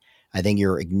not. I think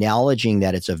you're acknowledging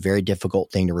that it's a very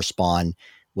difficult thing to respond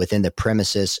within the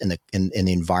premises and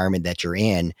the environment that you're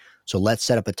in. So let's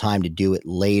set up a time to do it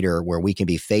later where we can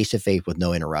be face to face with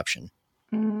no interruption.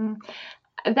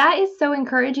 That is so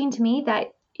encouraging to me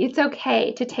that it's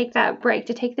okay to take that break,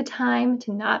 to take the time,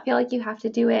 to not feel like you have to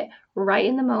do it right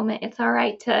in the moment. It's all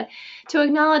right to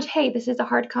acknowledge, hey, this is a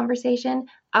hard conversation.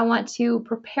 I want to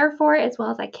prepare for it as well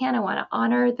as I can. I want to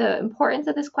honor the importance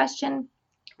of this question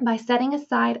by setting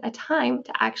aside a time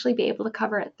to actually be able to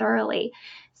cover it thoroughly.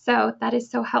 So that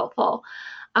is so helpful.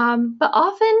 But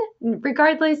often,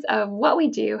 regardless of what we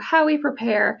do, how we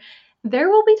prepare, there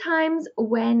will be times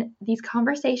when these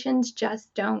conversations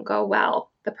just don't go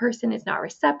well. The person is not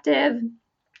receptive.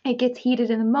 It gets heated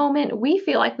in the moment. We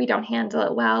feel like we don't handle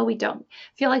it well. We don't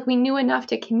feel like we knew enough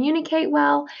to communicate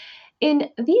well. In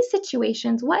these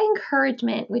situations, what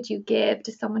encouragement would you give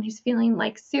to someone who's feeling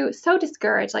like so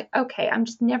discouraged, like, okay, I'm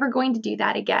just never going to do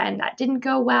that again. That didn't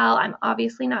go well. I'm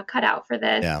obviously not cut out for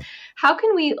this. Yeah. How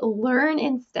can we learn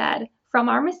instead from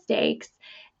our mistakes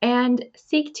and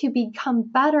seek to become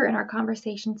better in our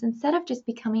conversations instead of just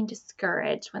becoming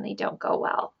discouraged when they don't go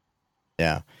well?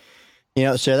 Yeah.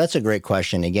 So that's a great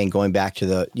question. Again, going back to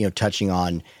the, touching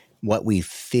on what we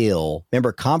feel.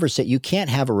 Remember, you can't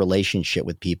have a relationship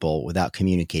with people without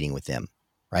communicating with them,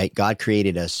 right? God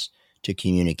created us to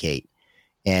communicate.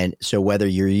 And so whether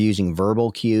you're using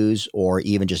verbal cues or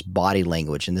even just body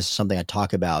language, and this is something I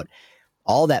talk about,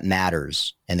 all that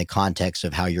matters in the context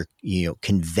of how you're,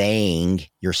 conveying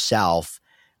yourself,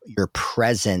 your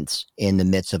presence in the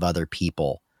midst of other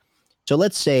people. So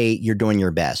let's say you're doing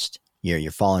your best.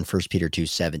 You're following 1 Peter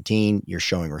 2:17. You're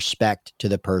showing respect to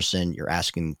the person. You're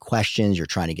asking questions. You're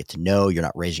trying to get to know. You're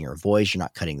not raising your voice. You're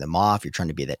not cutting them off. You're trying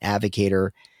to be that advocator.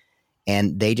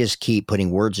 And they just keep putting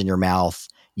words in your mouth.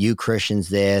 You Christians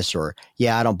this, or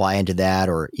yeah, I don't buy into that,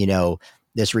 or,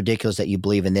 this ridiculous that you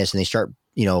believe in this. And they start,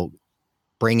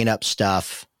 bringing up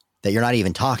stuff that you're not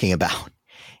even talking about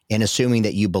and assuming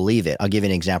that you believe it. I'll give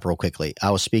you an example real quickly. I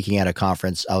was speaking at a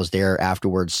conference. I was there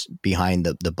afterwards behind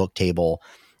the book table.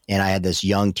 And I had this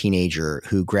young teenager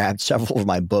who grabbed several of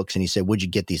my books and he said, "Would you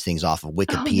get these things off of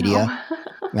Wikipedia?" Oh,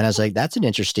 no. And I was like, that's an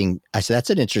interesting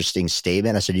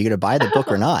statement. I said, "You going to buy the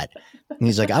book or not?" And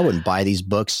he's like, "I wouldn't buy these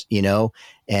books,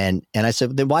 And I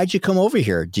said, "Then why'd you come over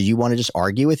here? Did you want to just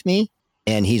argue with me?"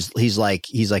 And he's like,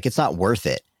 "It's not worth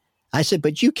it." I said,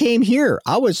 "But you came here.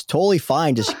 I was totally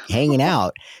fine just hanging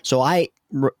out." So I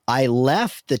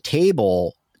left the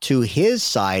table to his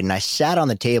side and I sat on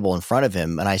the table in front of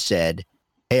him and I said,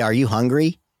 "Hey, are you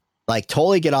hungry?" Like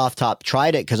totally get off top,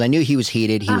 tried it because I knew he was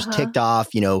heated. He was ticked off.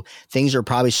 Things are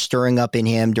probably stirring up in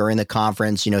him during the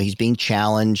conference. He's being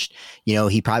challenged.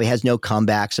 He probably has no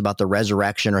comebacks about the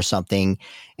resurrection or something.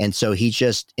 And so he's,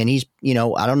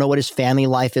 I don't know what his family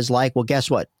life is like. Well, guess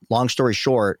what? Long story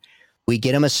short, we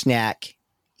get him a snack.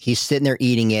 He's sitting there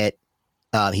eating it.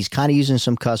 He's kind of using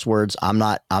some cuss words. I'm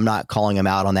not calling him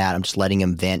out on that. I'm just letting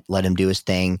him vent, let him do his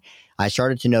thing. I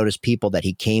started to notice people that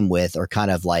he came with are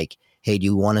kind of like, "Hey, do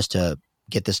you want us to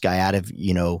get this guy out of,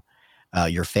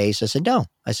 your face?" I said, "No."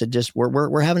 I said, "Just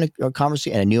we're having a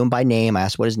conversation." And I knew him by name. I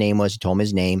asked what his name was. He told me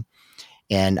his name.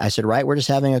 And I said, "Right, we're just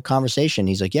having a conversation."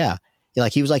 He's like, "Yeah."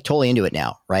 He was like totally into it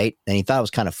now. Right. And he thought it was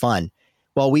kind of fun.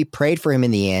 Well, we prayed for him in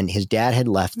the end. His dad had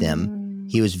left them.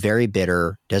 He was very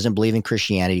bitter, doesn't believe in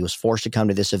Christianity. He was forced to come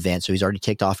to this event. So he's already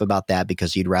ticked off about that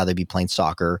because he'd rather be playing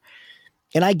soccer.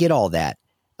 And I get all that.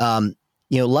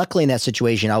 Luckily in that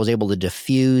situation, I was able to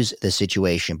diffuse the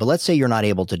situation. But let's say you're not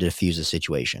able to diffuse the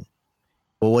situation.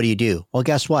 Well, what do? Well,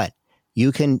 guess what?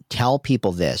 You can tell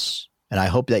people this, and I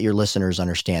hope that your listeners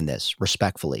understand this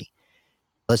respectfully.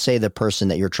 Let's say the person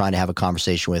that you're trying to have a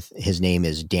conversation with, his name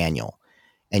is Daniel.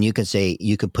 And you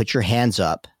could put your hands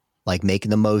up, like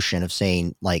making the motion of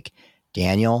saying, like,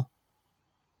 "Daniel,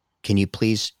 can you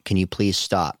please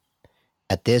stop?"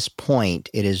 At this point,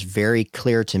 it is very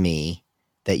clear to me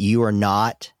that you are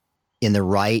not in the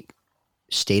right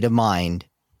state of mind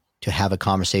to have a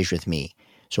conversation with me.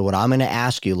 So what I'm going to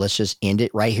ask you, let's just end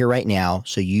it right here, right now,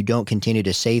 so you don't continue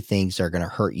to say things that are going to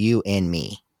hurt you and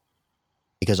me,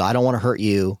 because I don't want to hurt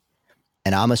you,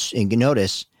 and and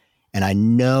notice, and I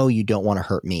know you don't want to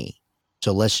hurt me.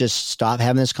 So let's just stop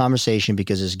having this conversation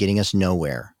because it's getting us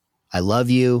nowhere. I love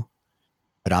you,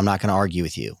 but I'm not going to argue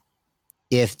with you.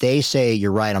 If they say,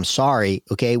 you're right, I'm sorry,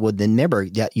 okay, well, then remember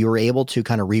that you were able to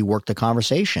kind of rework the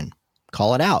conversation,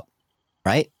 call it out,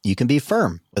 right? You can be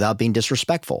firm without being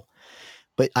disrespectful.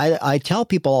 But I tell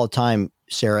people all the time,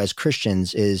 Sarah, as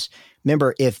Christians, is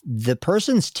remember, if the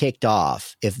person's ticked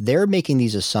off, if they're making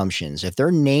these assumptions, if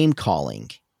they're name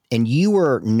calling and you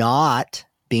were not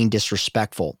being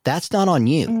disrespectful, that's not on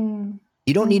you.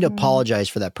 You don't need to apologize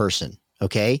for that person,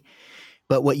 okay?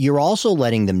 But what you're also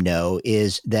letting them know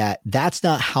is that that's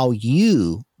not how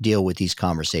you deal with these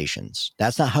conversations.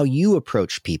 That's not how you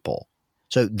approach people.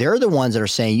 So they're the ones that are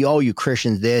saying, oh, you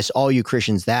Christians this, oh, you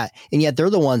Christians that. And yet they're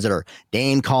the ones that are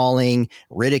name calling,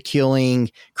 ridiculing,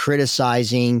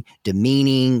 criticizing,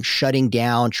 demeaning, shutting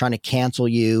down, trying to cancel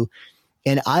you.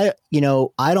 And I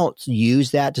don't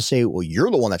use that to say, well,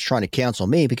 you're the one that's trying to cancel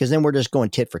me, because then we're just going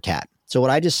tit for tat. So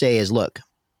what I just say is, look,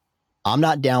 I'm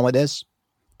not down with this,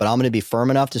 but I'm going to be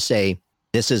firm enough to say,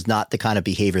 this is not the kind of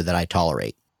behavior that I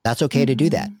tolerate. That's okay to do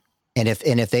that. And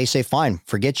if they say, fine,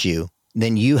 forget you,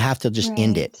 then you have to just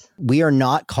end it. We are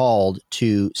not called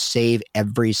to save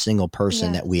every single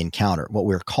person that we encounter. What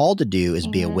we're called to do is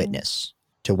be a witness,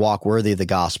 to walk worthy of the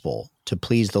gospel, to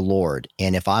please the Lord.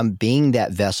 And if I'm being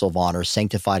that vessel of honor,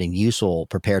 sanctified and useful,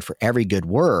 prepared for every good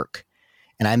work,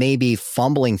 and I may be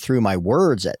fumbling through my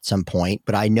words at some point,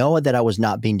 but I know that I was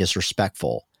not being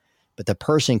disrespectful, but the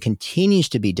person continues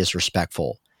to be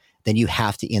disrespectful, then you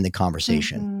have to end the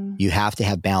conversation. You have to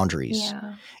have boundaries.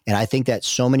 And I think that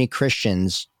so many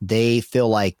Christians, they feel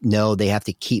like, no, they have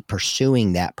to keep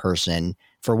pursuing that person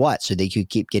for what? So they could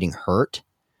keep getting hurt,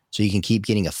 so you can keep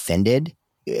getting offended.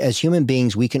 As human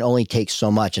beings, we can only take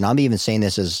so much. And I'm even saying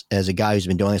this as a guy who's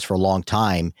been doing this for a long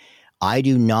time.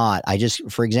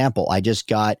 For example, I just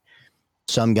got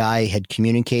some guy had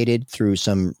communicated through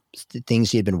some things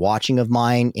he had been watching of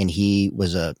mine, and he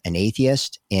was an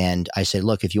atheist. And I said,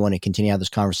 look, if you want to continue to have this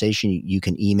conversation, you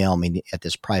can email me at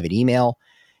this private email,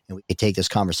 and we could take this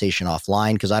conversation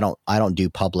offline, because I don't do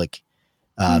public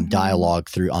dialogue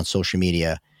on social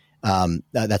media.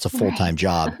 That's a full-time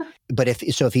job. But if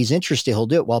he's interested, he'll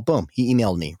do it. Well, boom, he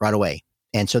emailed me right away.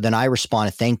 And so then I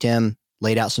responded, thanked him,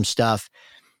 laid out some stuff,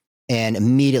 and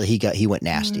immediately he went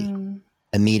nasty.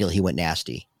 Immediately he went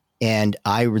nasty. And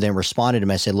I then responded to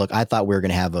him. I said, look, I thought we were going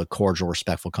to have a cordial,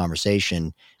 respectful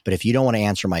conversation, but if you don't want to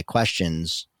answer my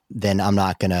questions, then I'm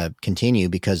not going to continue,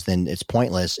 because then it's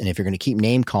pointless. And if you're going to keep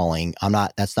name calling,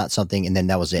 that's not something. And then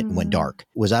that was it. It went dark.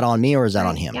 Was that on me, or was that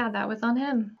on him? Yeah, that was on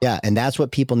him. Yeah. And that's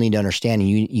what people need to understand. And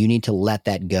you need to let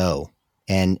that go.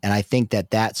 And I think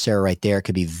that, Sarah, right there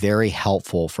could be very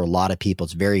helpful for a lot of people.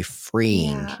 It's very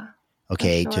freeing.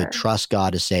 Okay. To trust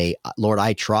God, to say, Lord,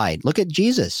 I tried. Look at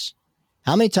Jesus.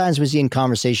 How many times was he in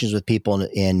conversations with people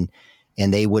and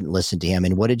they wouldn't listen to him?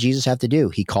 And what did Jesus have to do?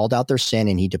 He called out their sin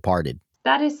and he departed.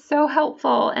 That is so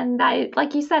helpful. And that,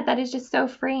 like you said, that is just so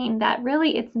freeing, that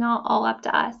really it's not all up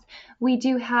to us. We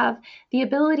do have the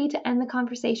ability to end the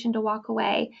conversation, to walk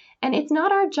away. And it's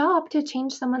not our job to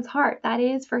change someone's heart. That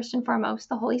is first and foremost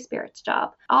the Holy Spirit's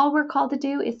job. All we're called to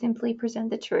do is simply present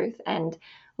the truth. And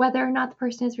whether or not the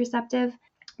person is receptive,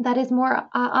 that is more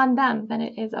on them than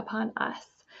it is upon us.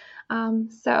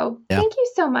 Thank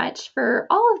you so much for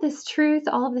all of this truth,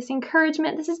 all of this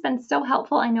encouragement. This has been so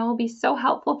helpful. I know it will be so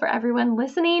helpful for everyone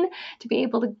listening to be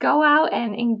able to go out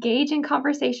and engage in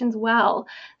conversations well.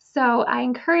 So I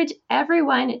encourage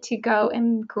everyone to go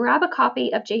and grab a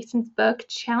copy of Jason's book,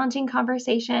 Challenging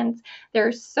Conversations.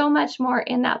 There's so much more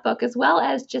in that book, as well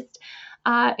as just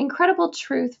incredible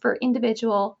truth for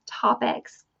individual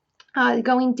topics.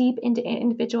 Going deep into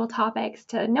individual topics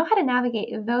to know how to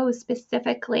navigate those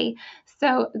specifically.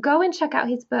 So go and check out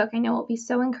his book. I know it will be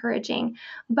so encouraging.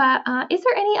 But is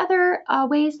there any other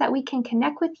ways that we can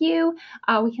connect with you?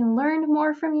 We can learn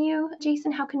more from you.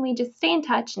 Jason, how can we just stay in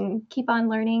touch and keep on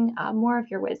learning more of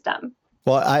your wisdom?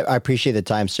 Well, I appreciate the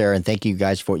time, Sarah, and thank you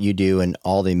guys for what you do and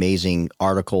all the amazing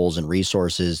articles and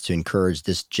resources to encourage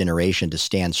this generation to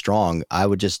stand strong. I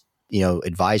would just,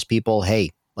 advise people, hey,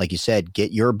 like you said,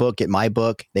 get your book, get my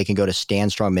book. They can go to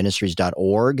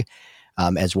standstrongministries.org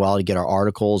as well to get our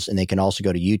articles. And they can also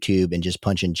go to YouTube and just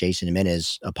punch in Jason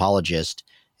Jimenez, apologist,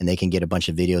 and they can get a bunch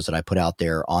of videos that I put out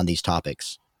there on these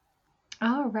topics.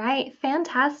 All right,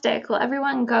 fantastic. Well,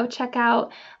 everyone go check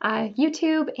out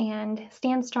YouTube and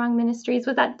Stand Strong Ministries.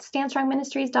 Was that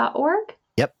standstrongministries.org?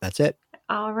 Yep, that's it.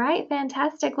 All right,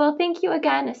 fantastic. Well, thank you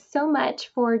again so much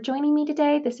for joining me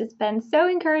today. This has been so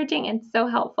encouraging and so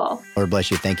helpful. Lord bless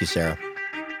you. Thank you, Sarah.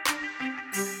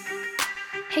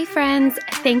 Hey friends,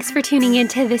 thanks for tuning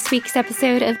into this week's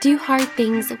episode of Do Hard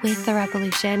Things with the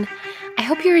Revolution. I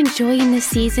hope you're enjoying this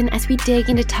season as we dig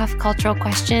into tough cultural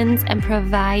questions and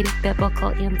provide biblical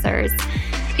answers.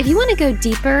 If you want to go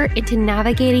deeper into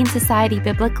navigating society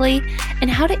biblically and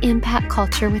how to impact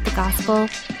culture with the gospel,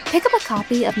 pick up a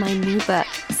copy of my new book,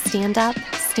 Stand Up,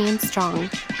 Stand Strong,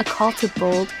 A Call to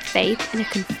Bold Faith in a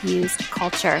Confused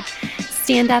Culture.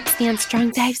 Stand Up, Stand Strong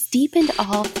dives deep into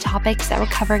all the topics that we're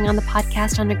covering on the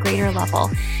podcast on a greater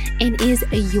level and is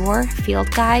your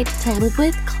field guide to live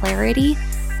with clarity,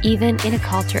 even in a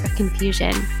culture of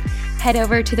confusion. Head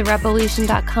over to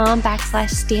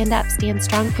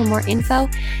therevolution.com/standupstandstrong for more info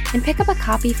and pick up a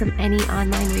copy from any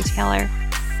online retailer.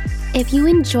 If you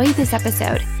enjoyed this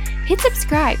episode, hit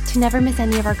subscribe to never miss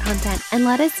any of our content and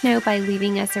let us know by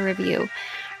leaving us a review.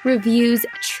 Reviews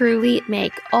truly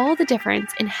make all the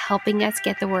difference in helping us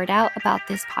get the word out about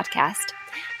this podcast.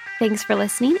 Thanks for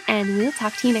listening, and we'll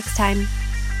talk to you next time.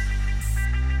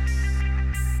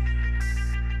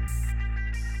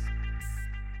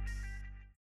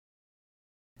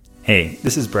 Hey,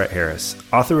 this is Brett Harris,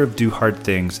 author of Do Hard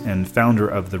Things and founder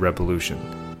of The Revolution.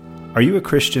 Are you a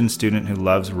Christian student who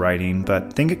loves writing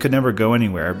but think it could never go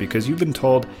anywhere because you've been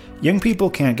told young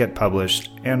people can't get published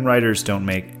and writers don't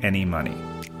make any money?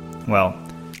 Well,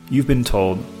 you've been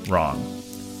told wrong.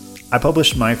 I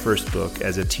published my first book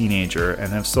as a teenager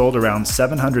and have sold around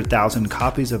 700,000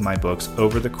 copies of my books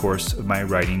over the course of my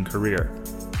writing career.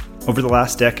 Over the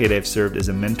last decade, I've served as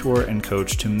a mentor and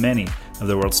coach to many of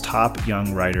the world's top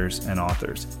young writers and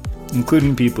authors,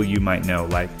 including people you might know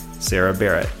like Sarah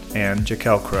Barrett and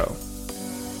Jaquel Crow.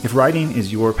 If writing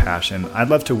is your passion, I'd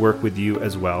love to work with you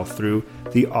as well through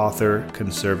the Author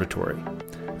Conservatory,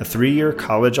 a 3-year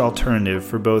college alternative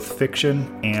for both fiction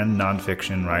and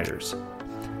nonfiction writers.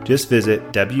 Just visit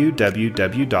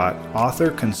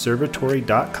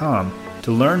www.authorconservatory.com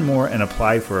to learn more and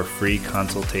apply for a free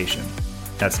consultation.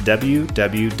 That's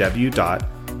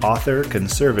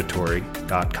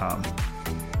www.authorconservatory.com.